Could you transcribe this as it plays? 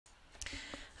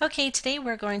Okay, today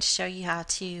we're going to show you how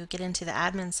to get into the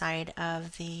admin side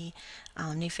of the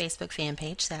new Facebook fan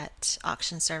page that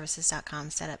auctionservices.com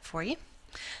set up for you.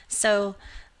 So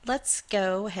let's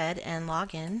go ahead and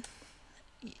log in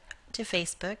to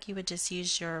Facebook. You would just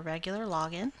use your regular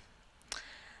login.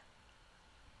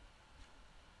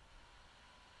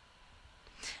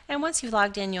 And once you've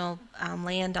logged in, you'll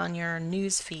land on your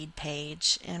newsfeed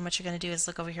page. And what you're going to do is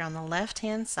look over here on the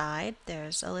left-hand side.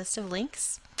 There's a list of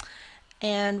links.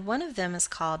 And one of them is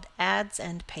called Ads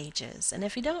and Pages. And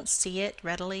if you don't see it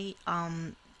readily,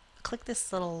 click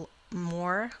this little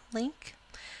More link,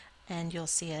 and you'll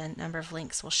see a number of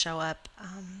links will show up,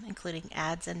 including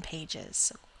Ads and Pages.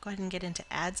 So go ahead and get into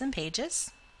Ads and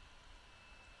Pages.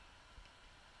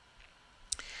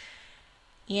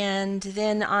 And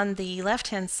then on the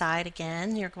left-hand side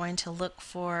again, you're going to look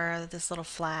for this little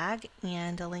flag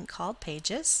and a link called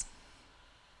Pages.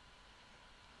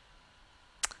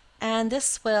 And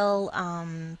this will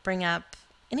bring up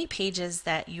any pages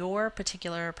that your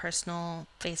particular personal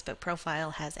Facebook profile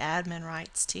has admin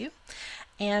rights to.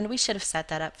 And we should have set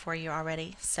that up for you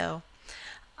already. So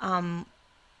I'm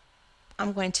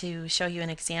going to show you an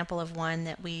example of one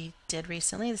that we did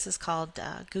recently. This is called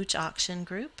Gooch Auction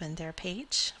Group and their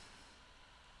page.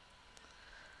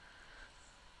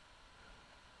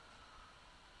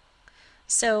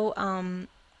 So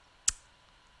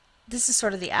this is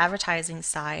sort of the advertising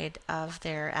side of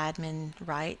their admin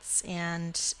rights,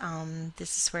 and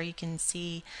this is where you can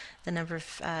see the number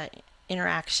of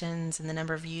interactions and the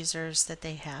number of users that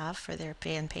they have for their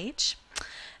fan page.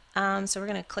 So we're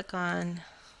going to click on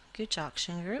Gooch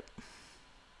Auction Group.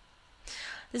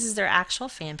 This is their actual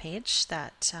fan page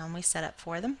that we set up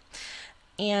for them.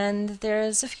 And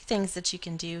there's a few things that you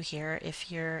can do here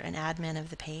if you're an admin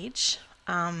of the page.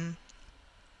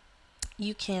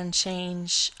 You can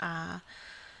change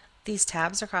these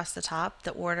tabs across the top,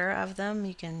 the order of them.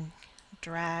 You can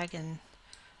drag and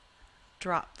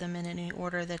drop them in any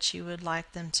order that you would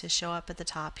like them to show up at the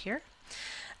top here.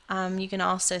 You can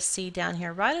also see down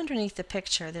here right underneath the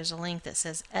picture there's a link that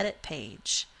says Edit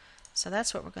Page. So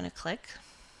that's what we're going to click.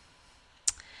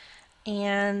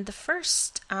 And the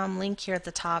first link here at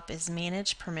the top is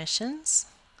Manage Permissions.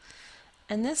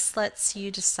 And this lets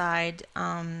you decide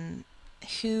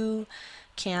who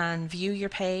can view your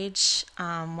page,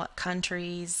 what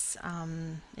countries,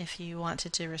 if you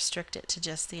wanted to restrict it to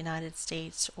just the United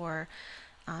States, or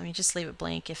you just leave it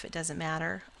blank if it doesn't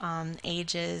matter.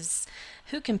 Ages,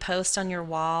 who can post on your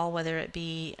wall, whether it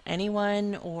be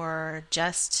anyone or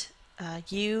just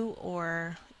you,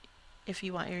 or if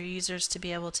you want your users to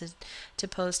be able to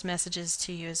post messages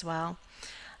to you as well.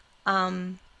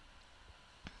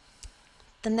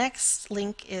 The next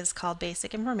link is called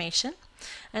Basic Information,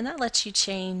 and that lets you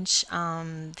change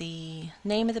the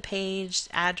name of the page,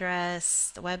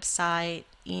 address, the website,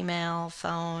 email,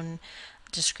 phone,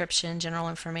 description, general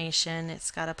information. It's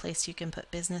got a place you can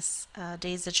put business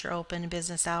days that you're open,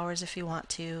 business hours if you want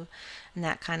to, and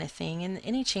that kind of thing. And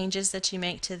any changes that you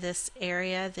make to this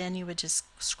area, then you would just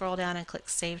scroll down and click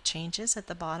Save Changes at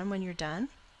the bottom when you're done.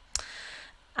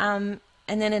 And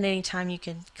then at any time you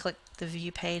can click the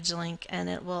View Page link and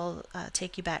it will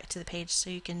take you back to the page so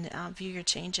you can view your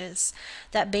changes.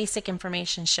 That basic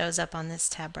information shows up on this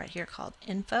tab right here called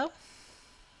Info.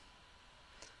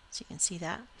 So you can see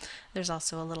that. There's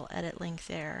also a little edit link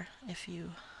there. If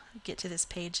you get to this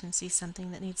page and see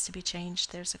something that needs to be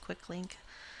changed, there's a quick link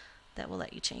that will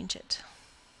let you change it.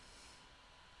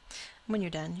 When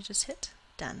you're done, you just hit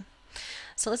Done.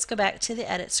 So let's go back to the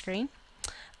edit screen.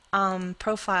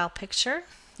 Profile picture,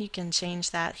 you can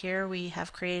change that here. We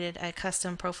have created a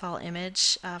custom profile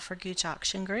image for Gooch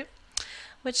Auction Group,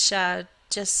 which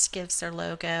just gives their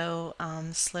logo,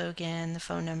 slogan, the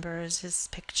phone numbers, his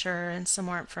picture, and some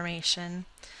more information.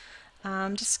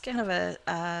 Just kind of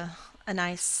a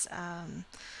nice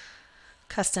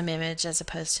custom image as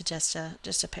opposed to just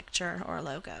a picture or a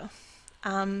logo.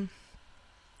 The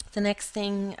next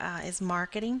thing is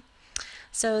marketing.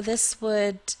 So this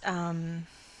would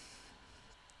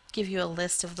give you a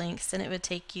list of links, and it would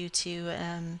take you to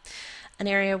an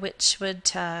area which would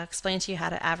explain to you how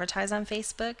to advertise on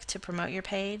Facebook to promote your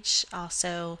page.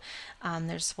 Also,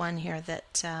 there's one here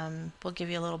that will give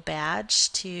you a little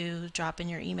badge to drop in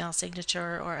your email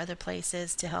signature or other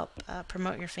places to help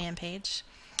promote your fan page.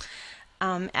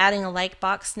 Adding a like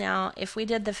box. Now, if we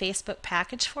did the Facebook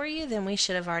package for you, then we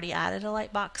should have already added a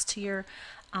like box to your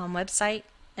website.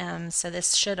 So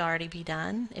this should already be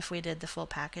done if we did the full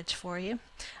package for you.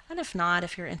 And if not,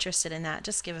 if you're interested in that,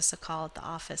 just give us a call at the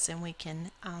office and we can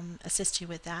assist you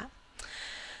with that.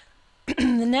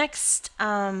 The next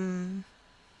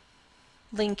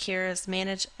link here is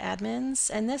Manage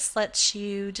Admins, and this lets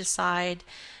you decide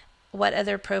what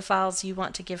other profiles you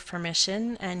want to give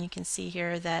permission. And you can see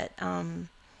here that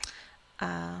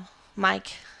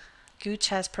Mike Gooch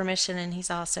has permission, and he's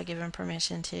also given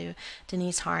permission to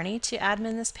Denise Harney to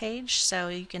admin this page. So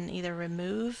you can either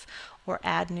remove or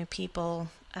add new people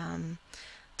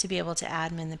to be able to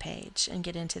admin the page and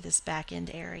get into this back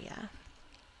end area.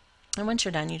 And once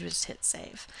you're done, you just hit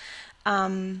save.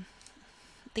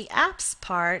 The apps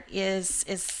part is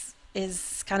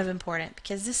kind of important,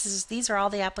 because these are all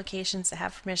the applications that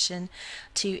have permission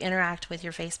to interact with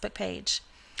your Facebook page.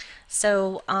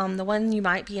 So the one you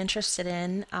might be interested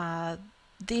in,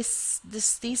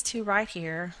 these two right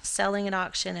here, selling at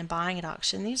auction and buying at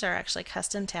auction, these are actually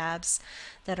custom tabs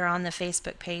that are on the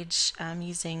Facebook page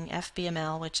using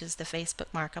FBML, which is the Facebook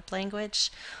markup language.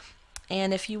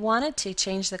 And if you wanted to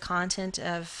change the content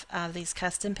of these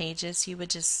custom pages, you would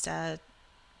just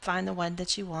find the one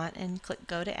that you want and click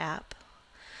Go to App.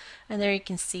 And there you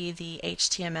can see the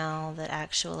HTML that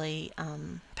actually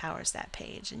powers that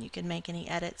page. And you can make any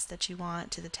edits that you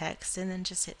want to the text and then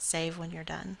just hit save when you're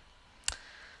done.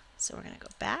 So we're going to go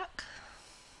back.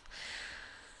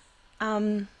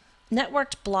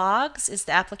 Networked Blogs is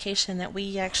the application that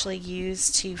we actually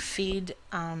use to feed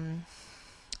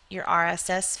your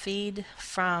RSS feed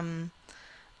from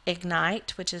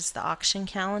Ignite, which is the auction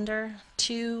calendar,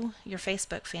 to your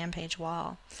Facebook fan page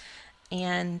wall.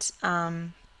 And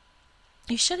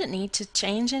you shouldn't need to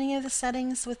change any of the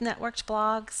settings with Networked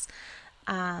Blogs,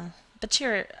 but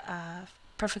you're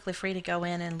perfectly free to go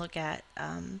in and look at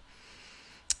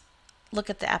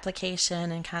the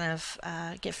application and kind of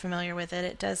get familiar with it.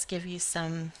 It does give you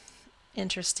some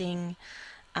interesting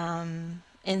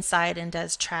insight and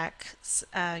does track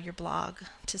your blog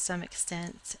to some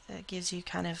extent. It gives you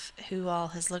kind of who all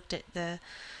has looked at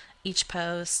each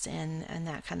post and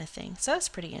that kind of thing. So it's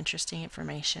pretty interesting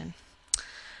information.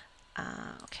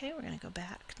 Okay, we're going to go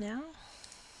back now.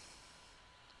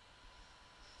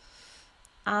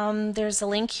 There's a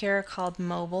link here called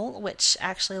Mobile, which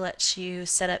actually lets you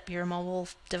set up your mobile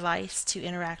device to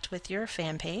interact with your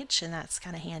fan page, and that's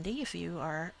kind of handy if you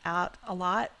are out a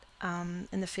lot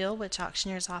in the field, which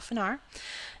auctioneers often are.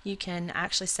 You can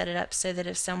actually set it up so that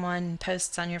if someone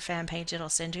posts on your fan page, it'll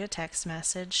send you a text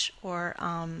message, or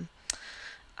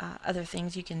other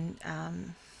things. You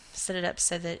can set it up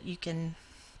so that you can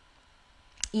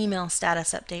email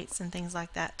status updates and things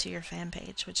like that to your fan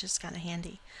page, which is kind of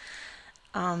handy.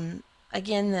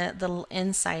 Again, the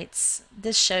insights,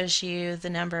 this shows you the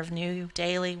number of new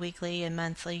daily, weekly, and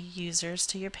monthly users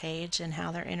to your page and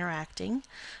how they're interacting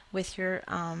with your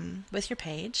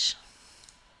page.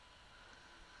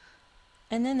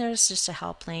 And then there's just a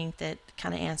help link that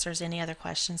kind of answers any other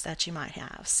questions that you might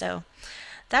have. So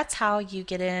that's how you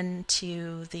get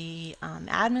into the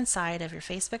admin side of your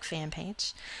Facebook fan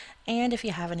page. And if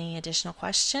you have any additional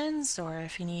questions, or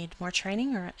if you need more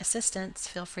training or assistance,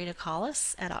 feel free to call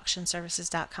us at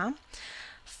auctionservices.com,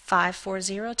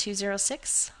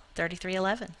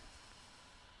 540-206-3311.